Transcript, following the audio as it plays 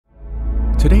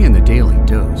Today in the Daily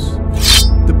Dose,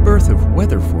 the birth of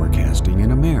weather forecasting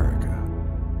in America.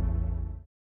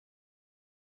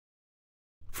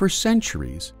 For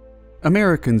centuries,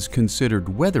 Americans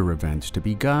considered weather events to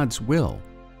be God's will,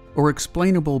 or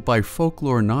explainable by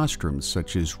folklore nostrums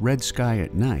such as red sky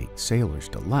at night, sailors'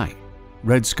 delight,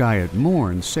 red sky at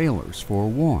morn, sailors'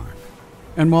 forewarn.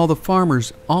 And while the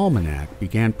farmer's Almanac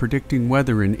began predicting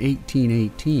weather in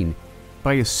 1818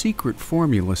 by a secret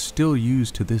formula still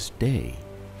used to this day,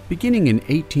 beginning in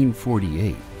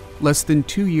 1848, less than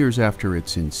 2 years after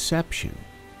its inception,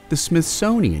 the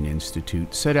Smithsonian Institution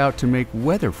set out to make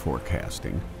weather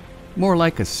forecasting more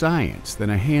like a science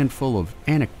than a handful of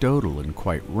anecdotal and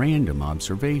quite random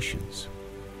observations.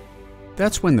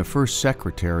 That's when the first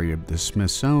secretary of the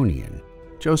Smithsonian,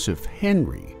 Joseph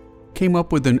Henry, came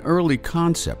up with an early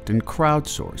concept in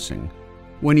crowdsourcing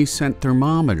when he sent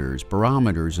thermometers,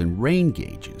 barometers, and rain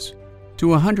gauges to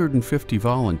 150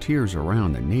 volunteers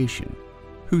around the nation,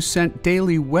 who sent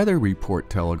daily weather report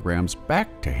telegrams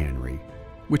back to Henry,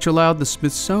 which allowed the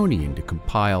Smithsonian to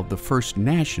compile the first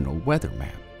national weather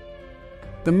map.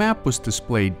 The map was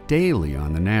displayed daily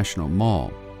on the National Mall,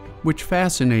 which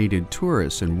fascinated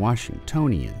tourists and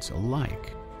Washingtonians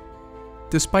alike.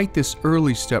 Despite this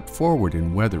early step forward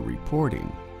in weather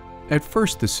reporting, at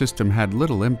first the system had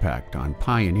little impact on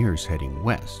pioneers heading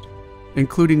west,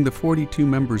 including the 42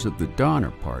 members of the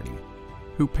Donner Party,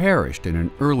 who perished in an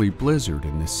early blizzard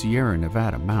in the Sierra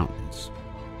Nevada mountains.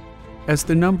 As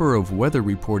the number of weather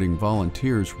reporting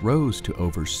volunteers rose to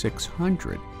over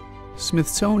 600,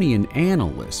 Smithsonian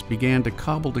analysts began to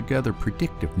cobble together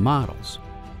predictive models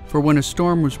for when a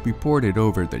storm was reported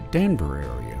over the Denver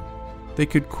area. They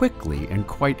could quickly and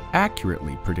quite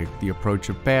accurately predict the approach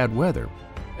of bad weather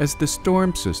as the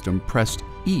storm system pressed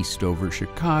east over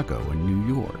Chicago and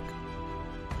New York.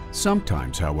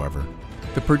 Sometimes, however,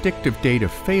 the predictive data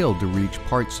failed to reach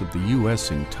parts of the U.S.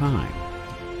 in time,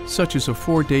 such as a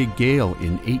 4-day gale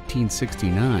in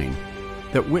 1869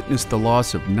 that witnessed the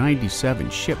loss of 97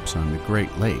 ships on the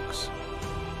Great Lakes.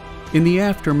 In the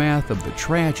aftermath of the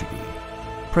tragedy,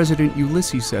 President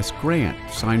Ulysses S. Grant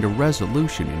signed a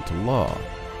resolution into law,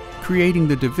 creating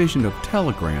the Division of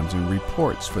Telegrams and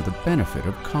Reports for the benefit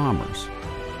of commerce,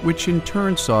 which in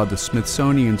turn saw the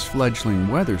Smithsonian's fledgling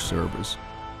Weather Service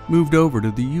moved over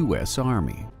to the U.S.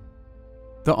 Army.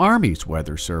 The Army's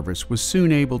Weather Service was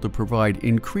soon able to provide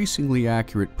increasingly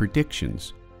accurate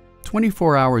predictions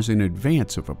 24 hours in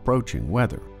advance of approaching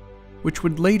weather, which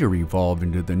would later evolve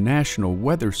into the National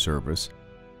Weather Service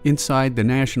inside the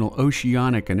National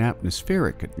Oceanic and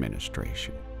Atmospheric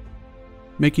Administration,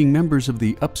 making members of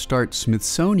the upstart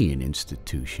Smithsonian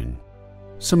Institution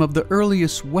some of the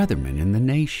earliest weathermen in the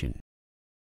nation.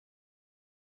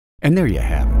 And there you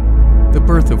have it, the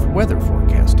birth of weather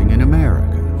forecasting in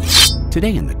America.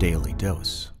 Today in the Daily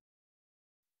Dose.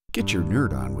 Get your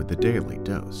nerd on with the Daily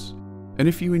Dose. And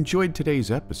if you enjoyed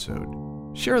today's episode,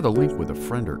 share the link with a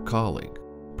friend or colleague,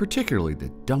 particularly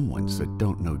the dumb ones that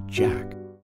don't know jack.